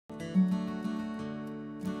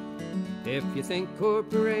If you think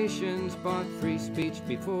corporations bought free speech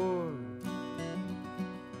before,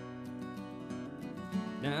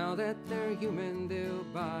 now that they're human, they'll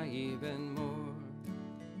buy even more.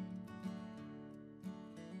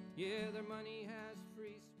 Yeah, their money has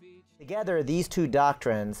free speech. Together, these two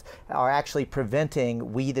doctrines are actually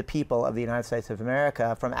preventing we, the people of the United States of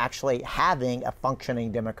America, from actually having a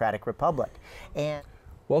functioning democratic republic. And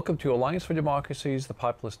welcome to Alliance for Democracy's The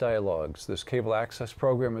Populist Dialogues. This cable access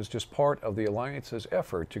program is just part of the Alliance's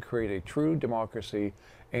effort to create a true democracy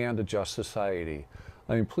and a just society.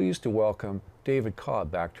 I'm pleased to welcome David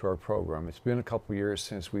Cobb back to our program. It's been a couple years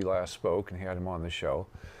since we last spoke and had him on the show.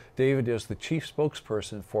 David is the chief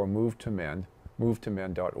spokesperson for Move to Men,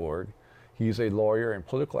 movetomen.org. He's a lawyer and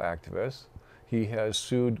political activist. He has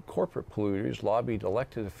sued corporate polluters, lobbied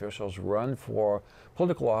elected officials, run for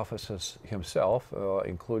political offices himself,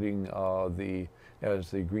 including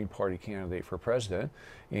as the Green Party candidate for president,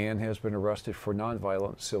 and has been arrested for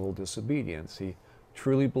nonviolent civil disobedience. He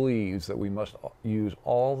truly believes that we must use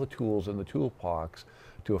all the tools in the toolbox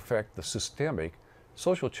to affect the systemic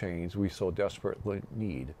social change we so desperately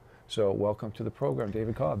need. So welcome to the program,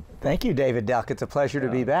 David Cobb. thank you, David Duck. It's a pleasure to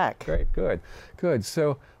be back. Great, good.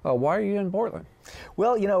 So why are you in Portland?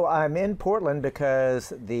 Well, you know, I'm in Portland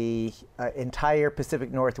because the entire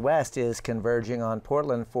Pacific Northwest is converging on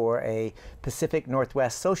Portland for a Pacific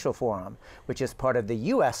Northwest Social Forum, which is part of the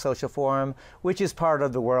U.S. Social Forum, which is part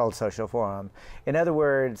of the World Social Forum. In other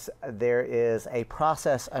words, there is a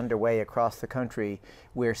process underway across the country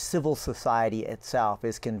where civil society itself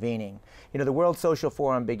is convening. You know, the World Social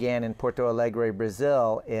Forum began in Porto Alegre,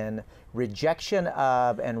 Brazil, in rejection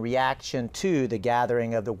of and reaction to the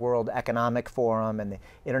gathering of the World Economic Forum and the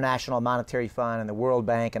International Monetary Fund and the World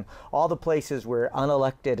Bank and all the places where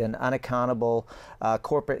unelected and unaccountable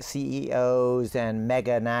corporate CEOs and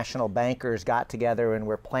mega national bankers got together and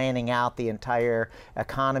were planning out the entire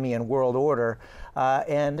economy and world order.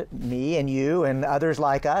 And me and you and others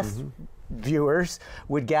like us, viewers,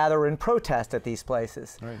 would gather and protest at these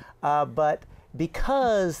places. Right. But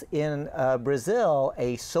because in Brazil,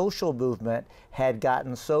 a social movement had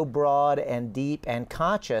gotten so broad and deep and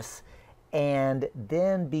conscious and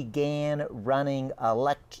then began running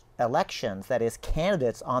elections, that is,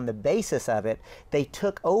 candidates on the basis of it, they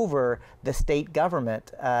took over the state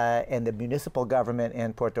government and the municipal government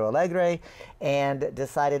in Porto Alegre and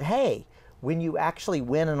decided, hey, when you actually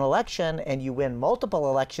win an election and you win multiple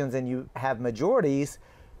elections and you have majorities,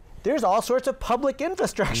 there's all sorts of public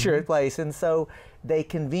infrastructure in place. And so they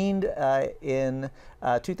convened in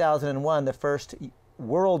 2001 the first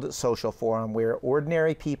World Social Forum, where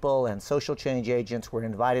ordinary people and social change agents were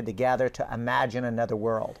invited to gather to imagine another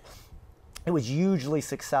world. It was hugely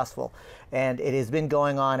successful, and it has been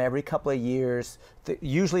going on every couple of years,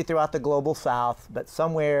 usually throughout the global south, but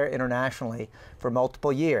somewhere internationally for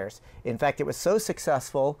multiple years. In fact, it was so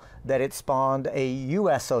successful that it spawned a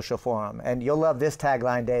U.S. Social Forum. And you'll love this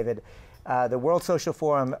tagline, David. The World Social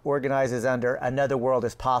Forum organizes under Another World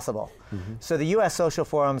is Possible. So the U.S. Social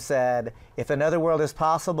Forum said, if another world is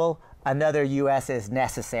possible, another U.S. is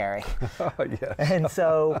necessary. Yes. And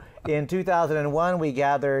so in 2001, we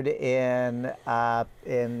gathered in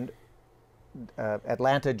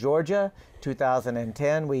Atlanta, Georgia.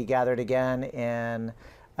 2010, we gathered again in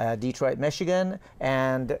Detroit, Michigan.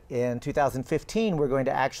 And in 2015, we're going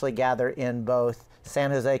to actually gather in both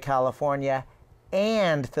San Jose, California,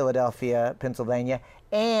 and Philadelphia, Pennsylvania,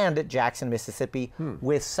 and Jackson, Mississippi,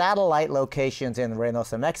 with satellite locations in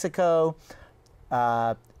Reynosa, Mexico,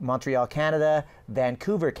 Montreal, Canada,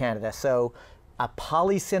 Vancouver, Canada. So a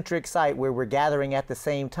polycentric site where we're gathering at the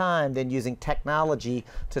same time, then using technology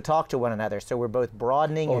to talk to one another. So we're both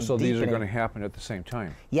broadening and so deepening. These are going to happen at the same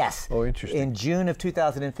time? Yes. Oh, interesting. In June of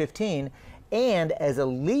 2015. And as a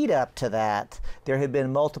lead up to that, there have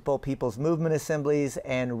been multiple people's movement assemblies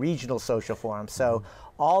and regional social forums. So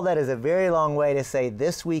all that is a very long way to say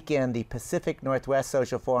this weekend the Pacific Northwest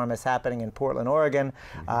Social Forum is happening in Portland, Oregon,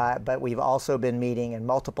 but we've also been meeting in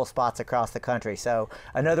multiple spots across the country. So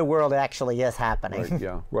another world actually is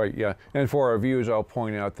happening. Right, yeah. And for our viewers, I'll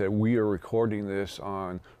point out that we are recording this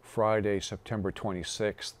on Friday, September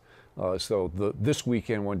 26th. So this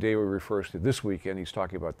weekend, when David refers to this weekend, he's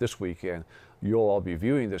talking about this weekend. You'll all be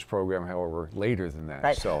viewing this program, however, later than that.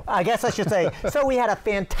 Right. So I guess I should say, so we had a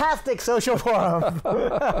fantastic social forum.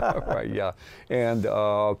 Right, yeah. And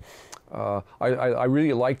I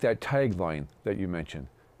really like that tagline that you mentioned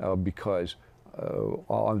because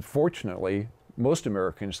unfortunately, most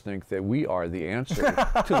Americans think that we are the answer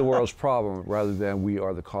to the world's problem rather than we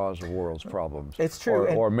are the cause of the world's problems. It's true.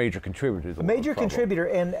 Or a major contributor to the world's major problem. contributor.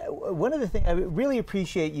 And one of the things, I really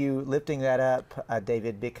appreciate you lifting that up,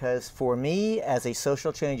 David, because for me, as a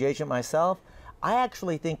social change agent myself, I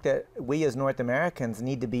actually think that we as North Americans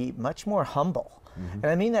need to be much more humble. And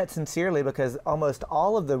I mean that sincerely, because almost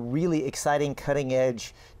all of the really exciting,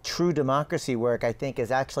 cutting-edge, true democracy work, I think,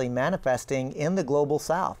 is actually manifesting in the global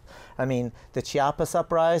South. I mean, the Chiapas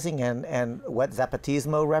uprising and what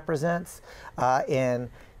Zapatismo represents in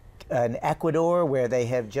Ecuador, where they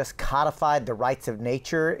have just codified the rights of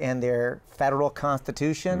nature in their federal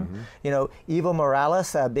constitution. You know, Evo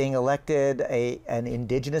Morales being elected, an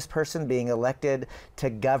indigenous person being elected to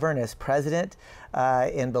govern as president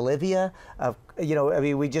in Bolivia. You know, I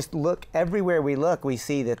mean, we just look, everywhere we look, we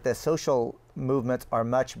see that the social movements are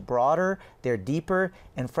much broader, they're deeper,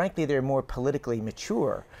 and frankly, they're more politically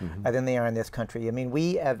mature than they are in this country. I mean,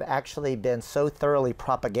 we have actually been so thoroughly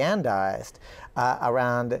propagandized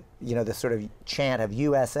around, you know, the sort of chant of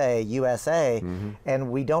USA, USA,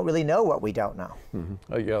 and we don't really know what we don't know.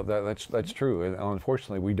 Yeah, that's true. And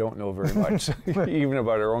unfortunately, we don't know very much, even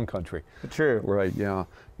about our own country. True. Right, yeah,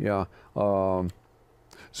 yeah.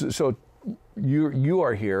 So you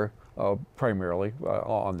are here primarily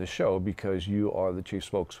on the show because you are the chief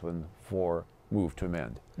spokesman for Move to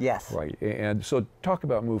Amend. Yes. Right. And so talk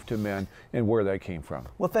about Move to Amend and where that came from.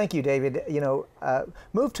 Well, thank you, David. You know,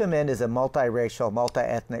 Move to Amend is a multiracial,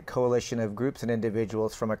 multi-ethnic coalition of groups and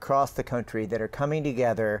individuals from across the country that are coming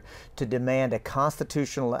together to demand a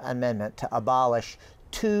constitutional amendment to abolish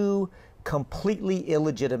two completely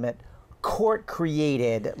illegitimate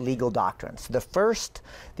court-created legal doctrines. The first,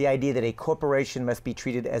 the idea that a corporation must be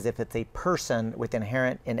treated as if it's a person with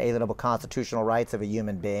inherent inalienable constitutional rights of a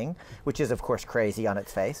human being, which is, of course, crazy on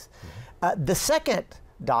its face. The second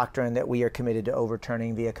doctrine that we are committed to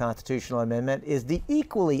overturning via constitutional amendment is the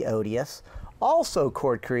equally odious, also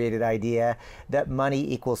court-created idea that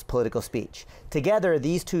money equals political speech. Together,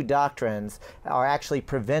 these two doctrines are actually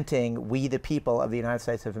preventing we, the people of the United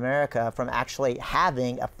States of America, from actually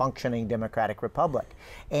having a functioning democratic republic.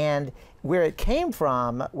 And where it came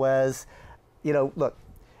from was, you know, look,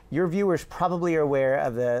 your viewers probably are aware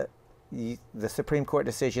of the Supreme Court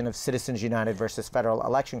decision of Citizens United versus Federal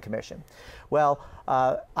Election Commission. Well,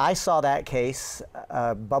 I saw that case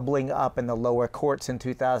bubbling up in the lower courts in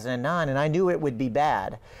 2009, and I knew it would be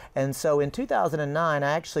bad. And so in 2009,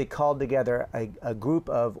 I actually called together a group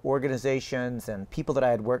of organizations and people that I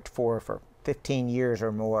had worked for 15 years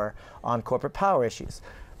or more on corporate power issues.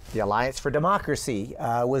 The Alliance for Democracy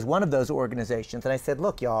was one of those organizations. And I said,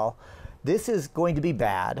 look, y'all, this is going to be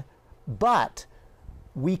bad, but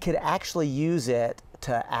we could actually use it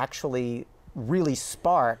to actually really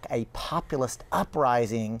spark a populist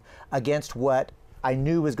uprising against what I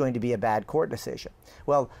knew was going to be a bad court decision.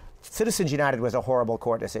 Well, Citizens United was a horrible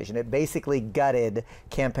court decision. It basically gutted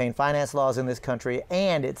campaign finance laws in this country,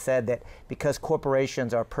 and it said that because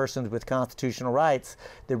corporations are persons with constitutional rights,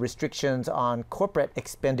 the restrictions on corporate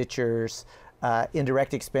expenditures,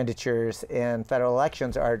 indirect expenditures in federal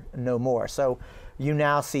elections are no more. So you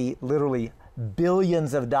now see literally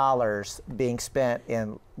billions of dollars being spent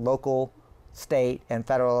in local, state, and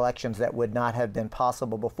federal elections that would not have been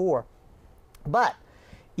possible before. But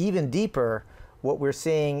even deeper, what we're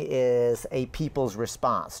seeing is a people's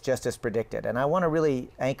response, just as predicted. And I want to really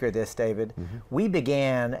anchor this, David. We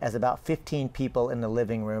began as about 15 people in the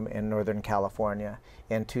living room in Northern California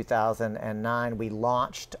in 2009. We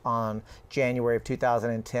launched on January of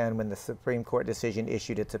 2010 when the Supreme Court decision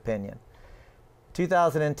issued its opinion.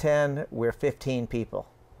 2010, we're 15 people.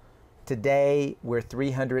 Today, we're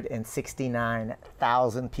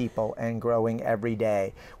 369,000 people and growing every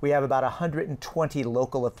day. We have about 120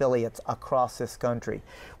 local affiliates across this country.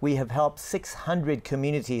 We have helped 600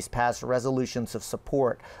 communities pass resolutions of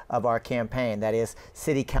support of our campaign. That is,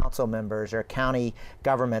 city council members or county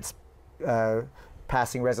governments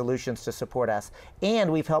passing resolutions to support us.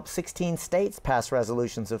 And we've helped 16 states pass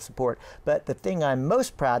resolutions of support. But the thing I'm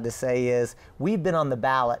most proud to say is we've been on the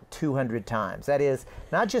ballot 200 times. That is,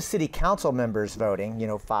 not just city council members voting, you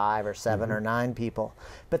know, 5 or 7 or 9 people,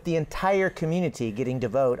 but the entire community getting to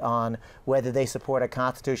vote on whether they support a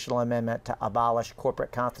constitutional amendment to abolish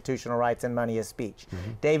corporate constitutional rights and money as speech.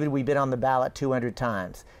 David, we've been on the ballot 200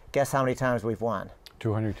 times. Guess how many times we've won?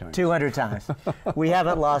 200 times. 200 times. We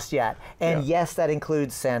haven't lost yet. And yes, that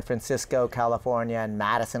includes San Francisco, California, and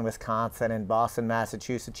Madison, Wisconsin, and Boston,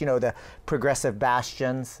 Massachusetts. You know, the progressive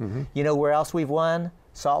bastions. You know where else we've won?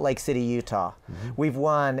 Salt Lake City, Utah. We've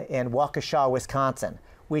won in Waukesha, Wisconsin.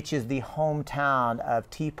 which is the hometown of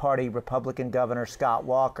Tea Party Republican Governor Scott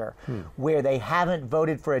Walker, where they haven't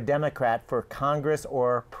voted for a Democrat for Congress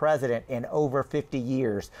or president in over 50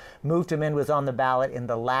 years. Move to Amend was on the ballot in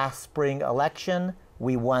the last spring election.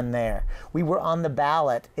 We won there. We were on the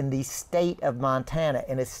ballot in the state of Montana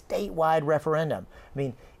in a statewide referendum. I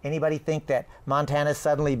mean, anybody think that Montana's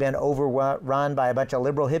suddenly been overrun by a bunch of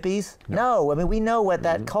liberal hippies? No. I mean, we know what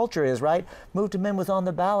that culture is, right? Move to Amend was on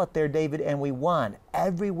the ballot there, David, and we won.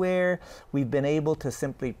 Everywhere we've been able to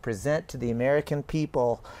simply present to the American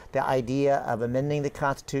people the idea of amending the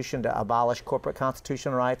Constitution to abolish corporate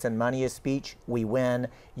constitutional rights and money is speech, we win,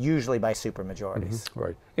 usually by supermajorities.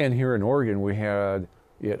 Right. And here in Oregon, we had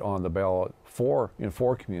it on the ballot in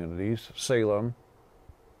four communities: Salem,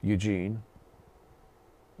 Eugene,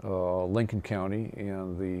 Lincoln County,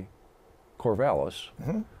 and the Corvallis.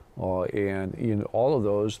 And in all of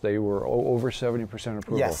those, they were over 70%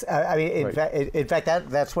 approval. Yes, I mean, in fact,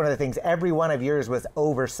 that's one of the things. Every one of yours was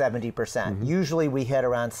over 70%. Usually we hit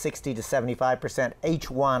around 60 to 75%.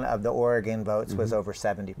 Each one of the Oregon votes was over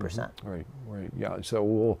 70%. Right, yeah. So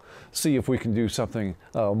we'll see if we can do something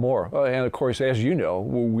more. And of course, as you know,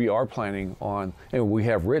 we are planning on, and we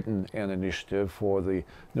have written an initiative for the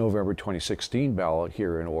November 2016 ballot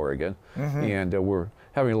here in Oregon. And we're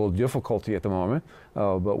having a little difficulty at the moment,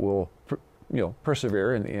 but we'll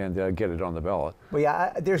persevere and get it on the ballot. Well,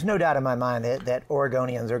 yeah, there's no doubt in my mind that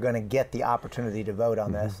Oregonians are going to get the opportunity to vote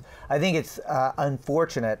on this. I think it's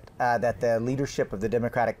unfortunate that the leadership of the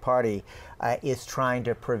Democratic Party is trying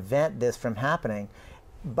to prevent this from happening.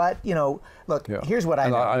 But, look, here's what I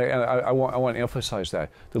know. I want to emphasize that.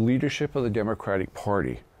 The leadership of the Democratic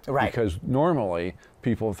Party. Right. Because normally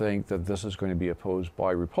people think that this is going to be opposed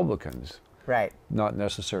by Republicans. Right. Not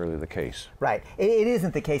necessarily the case. Right. It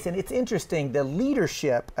isn't the case. And it's interesting, the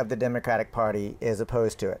leadership of the Democratic Party is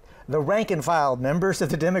opposed to it. The rank and file members of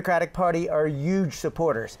the Democratic Party are huge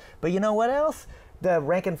supporters. But you know what else? The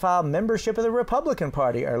rank and file membership of the Republican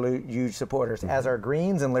Party are huge supporters, as are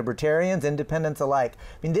Greens and Libertarians, Independents alike.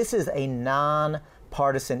 I mean, this is a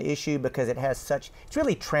non-partisan issue because it has it's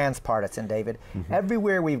really transpartisan, David.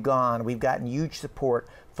 Everywhere we've gone, we've gotten huge support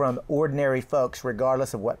from ordinary folks,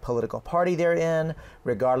 regardless of what political party they're in,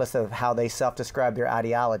 regardless of how they self-describe their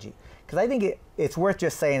ideology. Because I think it's worth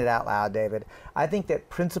just saying it out loud, David. I think that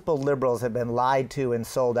principled liberals have been lied to and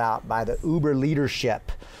sold out by the uber leadership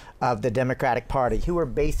of the Democratic Party, who are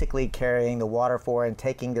basically carrying the water for and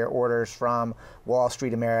taking their orders from Wall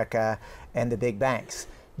Street America and the big banks.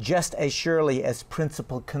 Just as surely as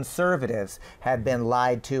principled conservatives have been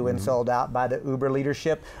lied to and sold out by the uber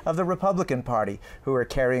leadership of the Republican Party, who are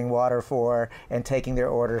carrying water for and taking their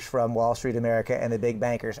orders from Wall Street America and the big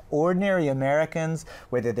bankers. Ordinary Americans,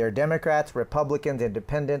 whether they're Democrats, Republicans,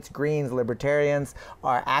 Independents, Greens, Libertarians,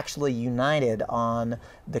 are actually united on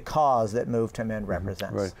the cause that Move to Amend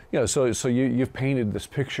represents. Right. Yeah. So you've painted this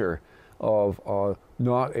picture of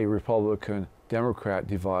not a Republican Democrat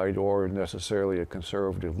divide or necessarily a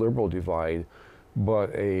conservative liberal divide, but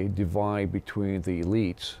a divide between the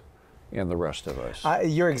elites and the rest of us.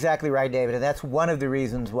 You're exactly right, David, and that's one of the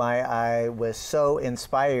reasons why I was so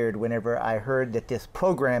inspired whenever I heard that this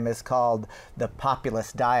program is called the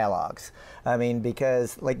PopulistDialogues. I mean,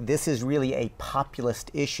 because this is really a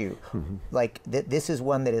populist issue. This is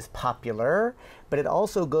one that is popular, but it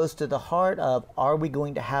also goes to the heart of, are we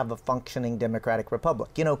going to have a functioning democratic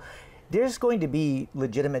republic? There's going to be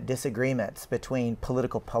legitimate disagreements between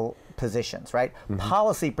political positions, right?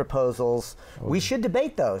 Policy proposals, we should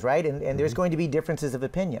debate those, right? And there's going to be differences of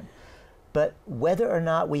opinion. But whether or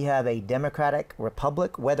not we have a democratic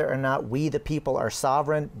republic, whether or not we, the people, are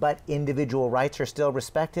sovereign, but individual rights are still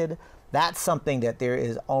respected, that's something that there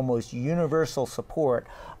is almost universal support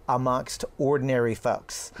amongst ordinary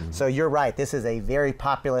folks. So you're right, this is a very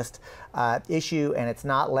populist issue, and it's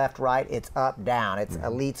not left-right, it's up-down. It's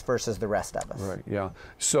elites versus the rest of us. Right, yeah.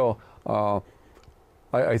 So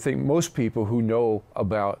I think most people who know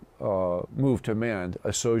about Move to Amend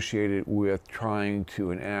associate it with trying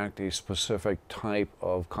to enact a specific type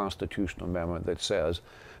of constitutional amendment that says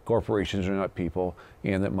corporations are not people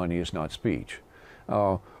and that money is not speech.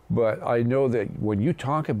 But I know that when you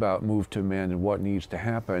talk about Move to Amend and what needs to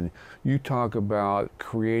happen, you talk about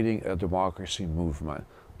creating a democracy movement.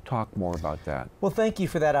 Talk more about that. Well, thank you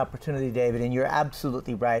for that opportunity, David, and you're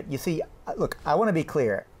absolutely right. You see, look, I want to be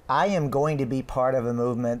clear. I am going to be part of a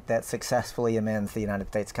movement that successfully amends the United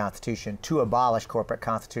States Constitution to abolish corporate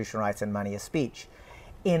constitutional rights and money as speech.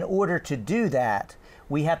 In order to do that,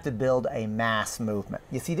 we have to build a mass movement.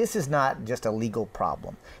 You see, this is not just a legal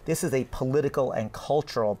problem. This is a political and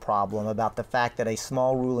cultural problem about the fact that a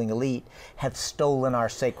small ruling elite have stolen our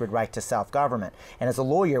sacred right to self-government. And as a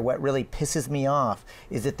lawyer, what really pisses me off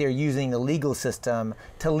is that they're using the legal system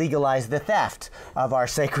to legalize the theft of our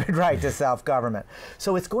sacred right to self-government.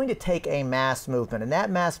 So it's going to take a mass movement, and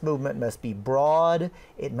that mass movement must be broad,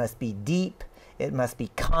 it must be deep, it must be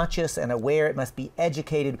conscious and aware, it must be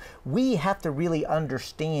educated. We have to really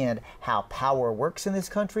understand how power works in this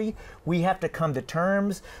country. We have to come to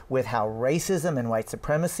terms with how racism and white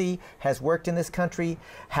supremacy has worked in this country,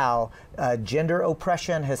 how gender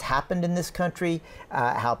oppression has happened in this country,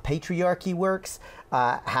 how patriarchy works,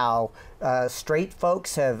 how straight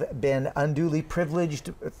folks have been unduly privileged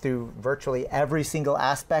through virtually every single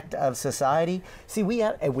aspect of society. See, we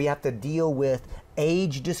have to deal with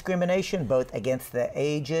age discrimination, both against the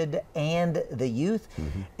aged and the youth.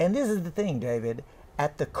 And this is the thing, David.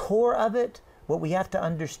 At the core of it, what we have to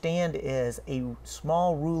understand is a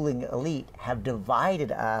small ruling elite have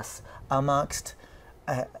divided us amongst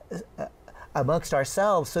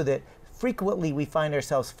ourselves, so that frequently we find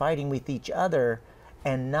ourselves fighting with each other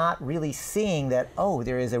and not really seeing that, oh,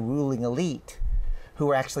 there is a ruling elite who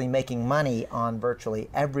are actually making money on virtually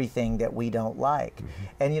everything that we don't like.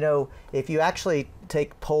 And you know, if you actually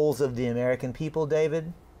take polls of the American people,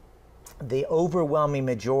 David, the overwhelming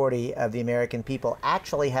majority of the American people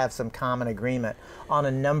actually have some common agreement on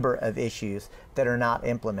a number of issues that are not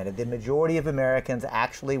implemented. The majority of Americans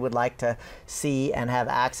actually would like to see and have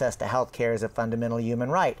access to health care as a fundamental human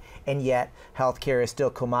right, and yet health care is still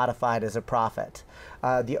commodified as a profit.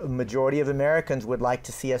 The majority of Americans would like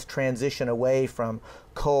to see us transition away from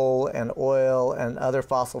coal and oil and other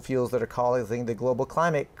fossil fuels that are causing the global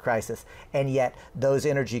climate crisis, and yet those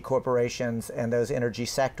energy corporations and those energy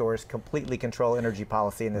sectors completely control energy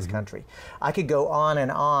policy in this country. I could go on and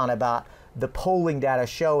on about the polling data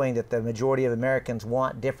showing that the majority of Americans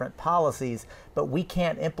want different policies, but we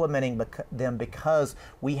can't implement them because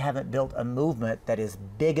we haven't built a movement that is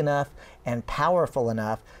big enough and powerful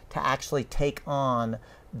enough to actually take on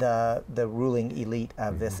the ruling elite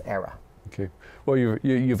of this era. Okay. Well,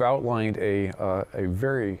 you've outlined a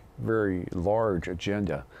very, very large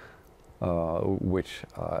agenda, which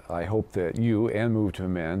I hope that you and Move to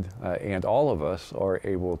Amend and all of us are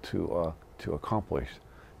able to accomplish.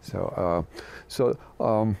 So,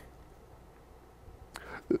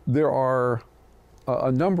 there are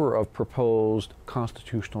a number of proposed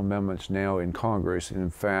constitutional amendments now in Congress. In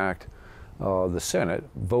fact, the Senate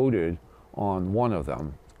voted on one of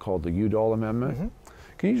them, called the Udall Amendment.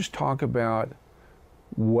 Can you just talk about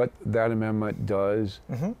what that amendment does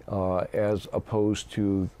as opposed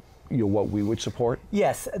to what we would support?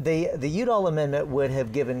 Yes, the Udall Amendment would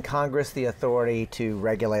have given Congress the authority to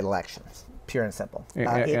regulate elections. Pure and simple.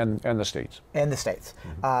 And the states. And the states.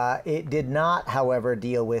 It did not, however,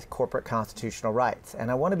 deal with corporate constitutional rights.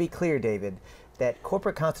 And I want to be clear, David, that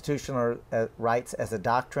corporate constitutional rights as a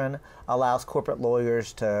doctrine allows corporate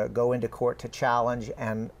lawyers to go into court to challenge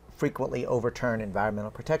and frequently overturn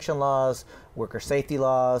environmental protection laws, worker safety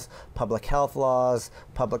laws, public health laws,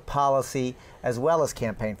 public policy, as well as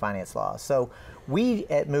campaign finance laws. So we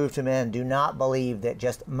at Move to Amend do not believe that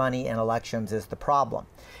just money and elections is the problem.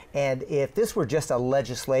 And if this were just a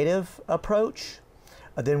legislative approach,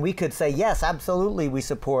 then we could say, yes, absolutely, we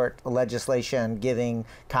support legislation giving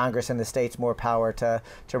Congress and the states more power to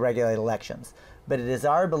regulate elections. But it is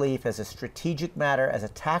our belief as a strategic matter, as a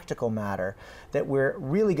tactical matter, that we're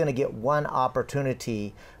really going to get one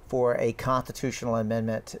opportunity for a constitutional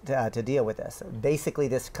amendment to deal with this. Basically,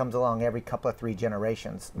 this comes along every couple of 3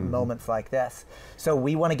 generations, moments like this. So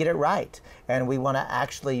we want to get it right, and we want to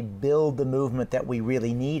actually build the movement that we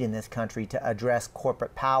really need in this country to address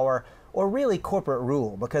corporate power, or really corporate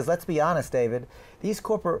rule. Because let's be honest, David, these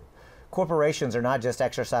corporations are not just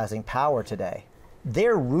exercising power today.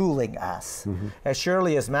 They're ruling us. As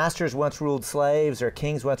surely as masters once ruled slaves or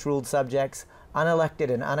kings once ruled subjects,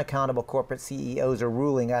 unelected and unaccountable corporate CEOs are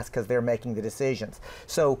ruling us because they're making the decisions.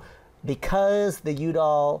 So because the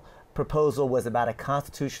Udall proposal was about a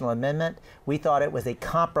constitutional amendment, we thought it was a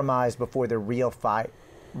compromise before the real fight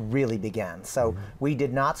really began. So we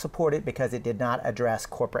did not support it because it did not address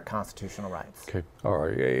corporate constitutional rights. Okay, all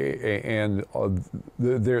right. And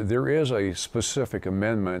there is a specific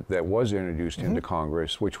amendment that was introduced into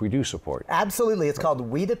Congress, which we do support. Absolutely. It's called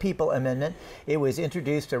We the People Amendment. It was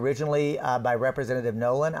introduced originally by Representative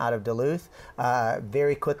Nolan out of Duluth.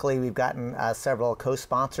 Very quickly, we've gotten several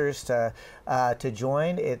co-sponsors to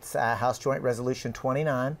join. It's House Joint Resolution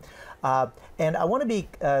 29. And I want to be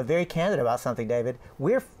very candid about something, David.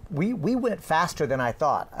 We're we went faster than I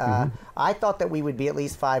thought. I thought that we would be at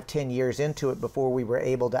least 5-10 years into it before we were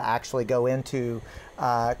able to actually go into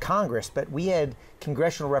Congress, but we had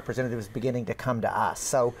congressional representatives beginning to come to us.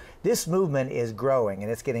 So this movement is growing,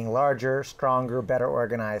 and it's getting larger, stronger, better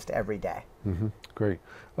organized every day. Great.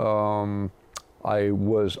 I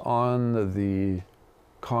was on the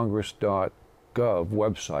Congress.gov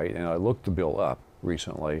website, and I looked the bill up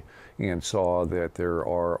recently and saw that there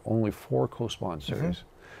are only 4 co-sponsors.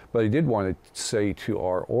 But I did want to say to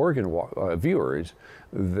our Oregon viewers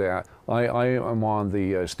that I am on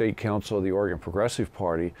the State Council of the Oregon Progressive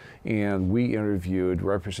Party, and we interviewed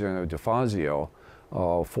Representative DeFazio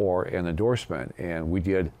for an endorsement, and we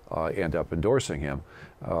did end up endorsing him.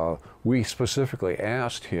 We specifically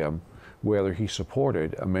asked him whether he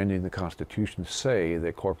supported amending the Constitution to say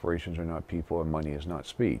that corporations are not people and money is not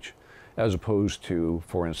speech, as opposed to,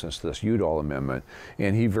 for instance, this Udall Amendment,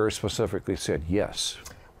 and he very specifically said yes.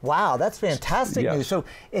 Wow, that's fantastic Yes. news. So,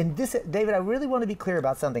 in this, David, I really want to be clear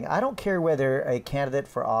about something. I don't care whether a candidate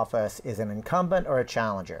for office is an incumbent or a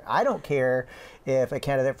challenger. I don't care if a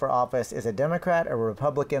candidate for office is a Democrat, a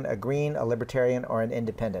Republican, a Green, a Libertarian, or an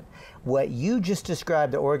Independent. What you just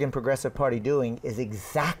described the Oregon Progressive Party doing is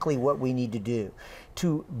exactly what we need to do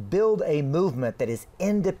to build a movement that is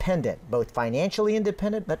independent, both financially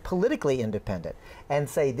independent but politically independent, and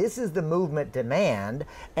say this is the movement demand,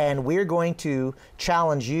 and we're going to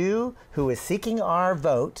challenge you who is seeking our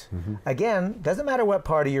vote. Again, doesn't matter what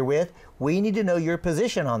party you're with, we need to know your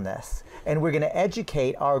position on this. And we're going to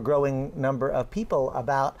educate our growing number of people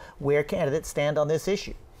about where candidates stand on this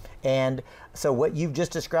issue. And so what you've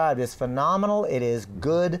just described is phenomenal. It is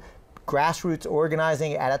good grassroots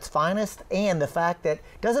organizing at its finest, and the fact that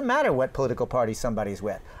it doesn't matter what political party somebody's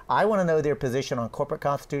with. I want to know their position on corporate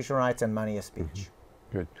constitutional rights and money is speech.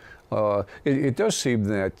 Good. It does seem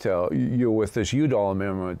that with this Udall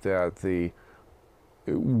Amendment, that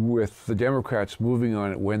with the Democrats moving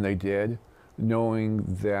on it when they did, knowing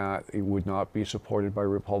that it would not be supported by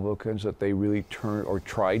Republicans, that they really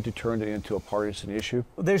tried to turn it into a partisan issue?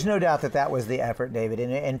 There's no doubt that that was the effort, David.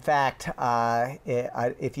 And in fact,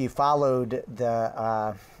 if you followed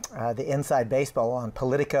the Inside Baseball on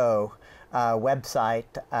Politico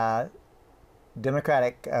website,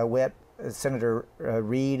 Democratic Whip Senator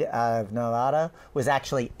Reed of Nevada was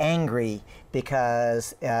actually angry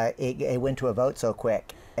because it went to a vote so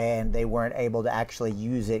quick, and they weren't able to actually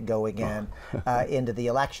use it going in into the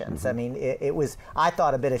elections. I mean, it was, I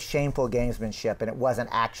thought, a bit of shameful gamesmanship, and it wasn't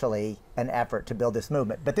actually an effort to build this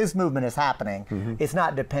movement. But this movement is happening. It's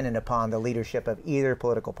not dependent upon the leadership of either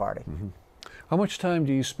political party. How much time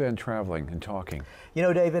do you spend traveling and talking? You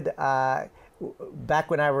know, David, back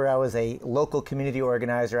whenever I was a local community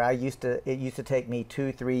organizer, it used to take me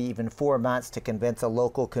 2, 3, even 4 months to convince a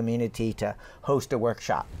local community to host a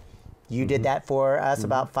workshop. You did that for us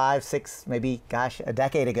about 5, 6, maybe, gosh, a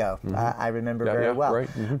decade ago. I remember very well. Right.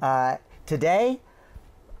 Today,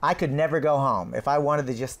 I could never go home. If I wanted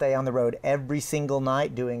to just stay on the road every single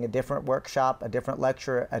night doing a different workshop, a different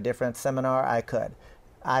lecture, a different seminar, I could.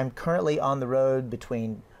 I'm currently on the road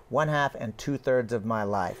between 1/2 and 2/3 of my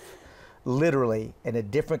life, literally in a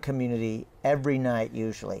different community every night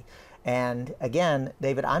usually. And again,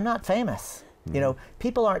 David, I'm not famous. You know,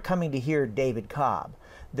 people aren't coming to hear David Cobb.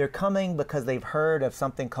 They're coming because they've heard of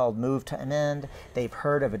something called Move to Amend. They've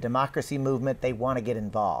heard of a democracy movement. They want to get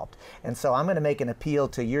involved. And so I'm going to make an appeal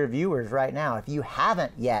to your viewers right now. If you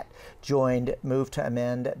haven't yet joined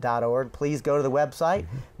movetoamend.org, please go to the website.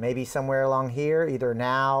 Maybe somewhere along here, either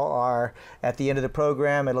now or at the end of the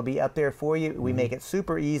program, it'll be up there for you. We make it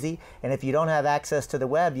super easy. And if you don't have access to the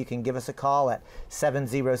web, you can give us a call at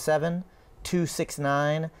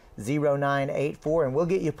 707-269-0984, and we'll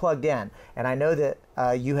get you plugged in. And I know that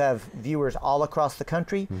you have viewers all across the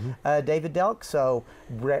country, David Delk, so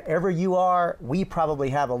wherever you are, we probably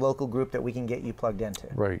have a local group that we can get you plugged into.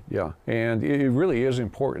 Right, yeah. And it really is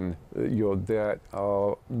important that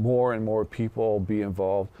more and more people be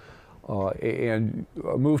involved. And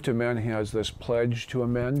Move to Amend has this pledge to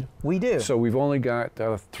amend. We do. So we've only got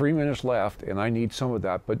 3 minutes left, and I need some of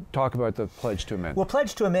that. But talk about the pledge to amend. Well,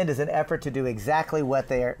 Pledge to Amend is an effort to do exactly what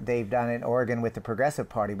they've done in Oregon with the Progressive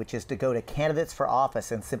Party, which is to go to candidates for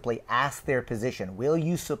office and simply ask their position. Will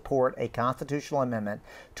you support a constitutional amendment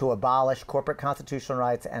to abolish corporate constitutional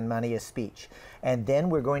rights and money as speech? And then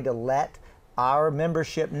we're going to let our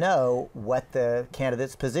membership know what the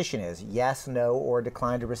candidate's position is, yes, no, or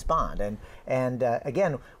decline to respond. And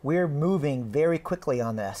again, we're moving very quickly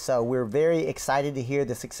on this. So we're very excited to hear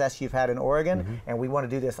the success you've had in Oregon, and we want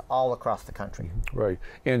to do this all across the country. Right.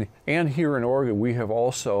 And here in Oregon, we have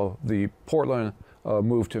also the Portland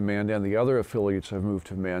Move to Amend and the other affiliates of Move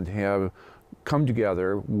to Amend have come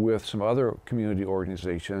together with some other community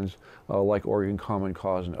organizations like Oregon Common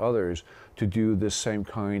Cause and others to do this same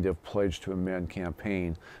kind of Pledge to Amend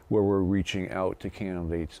campaign, where we're reaching out to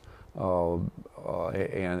candidates and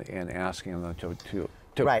asking them to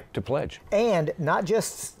pledge. And not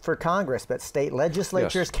just for Congress, but state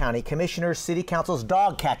legislatures, Yes. county commissioners, city councils,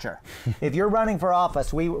 dog catcher. If you're running for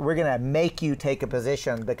office, we're going to make you take a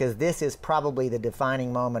position, because this is probably the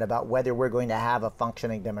defining moment about whether we're going to have a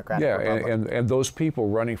functioning democratic republic. And those people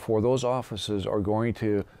running for those offices are going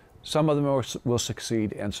to, some of them will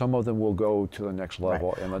succeed, and some of them will go to the next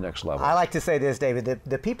level and the next level. I like to say this, David,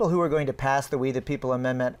 the people who are going to pass the We the People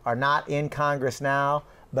Amendment are not in Congress now,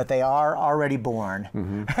 but they are already born.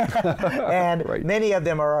 And many of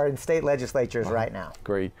them are in state legislatures right now.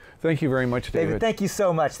 Great. Thank you very much, David. David, thank you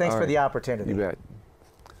so much. Thanks for the opportunity. You bet.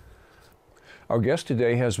 Our guest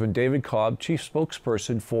today has been David Cobb, Chief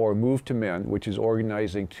Spokesperson for Move to Amend, which is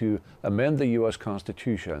organizing to amend the U.S.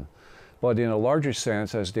 Constitution. But in a larger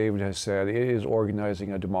sense, as David has said, it is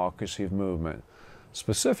organizing a democracy of movement.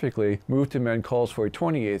 Specifically, Move to Amend calls for a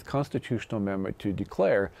 28th constitutional amendment to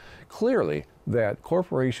declare clearly that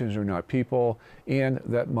corporations are not people and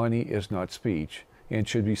that money is not speech and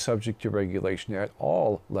should be subject to regulation at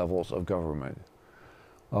all levels of government.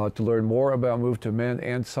 To learn more about Move to Amend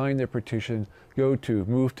and sign their petition, go to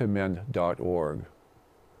movetoamend.org.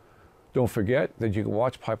 Don't forget that you can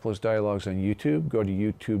watch Populist Dialogues on YouTube. Go to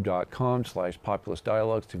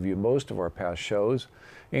youtube.com/populistdialogues to view most of our past shows.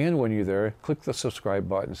 And when you're there, click the subscribe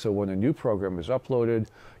button so when a new program is uploaded,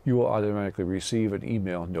 you will automatically receive an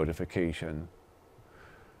email notification.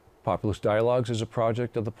 Populist Dialogues is a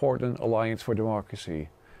project of the Portland Alliance for Democracy.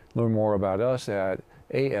 Learn more about us at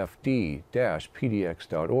afd-pdx.org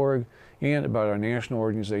and about our national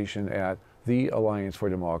organization at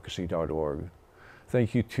thealliancefordemocracy.org.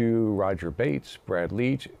 Thank you to Roger Bates, Brad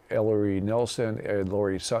Leach, Ellery Nelson, and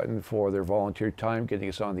Lori Sutton for their volunteer time getting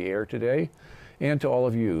us on the air today. And to all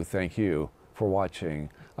of you, thank you for watching.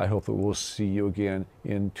 I hope that we'll see you again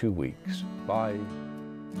in 2 weeks. Bye.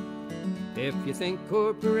 If you think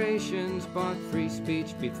corporations bought free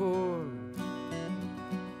speech before,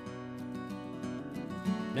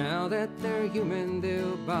 now that they're human,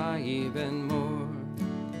 they'll buy even more.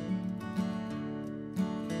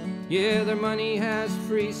 Yeah, their money has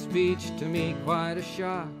free speech, to me quite a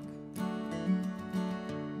shock,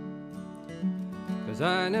 'cause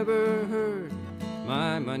I never heard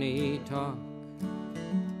my money talk.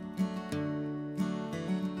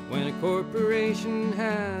 When a corporation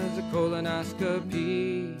has a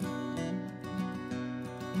colonoscopy,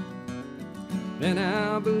 then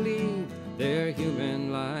I'll believe they're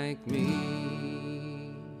human like me.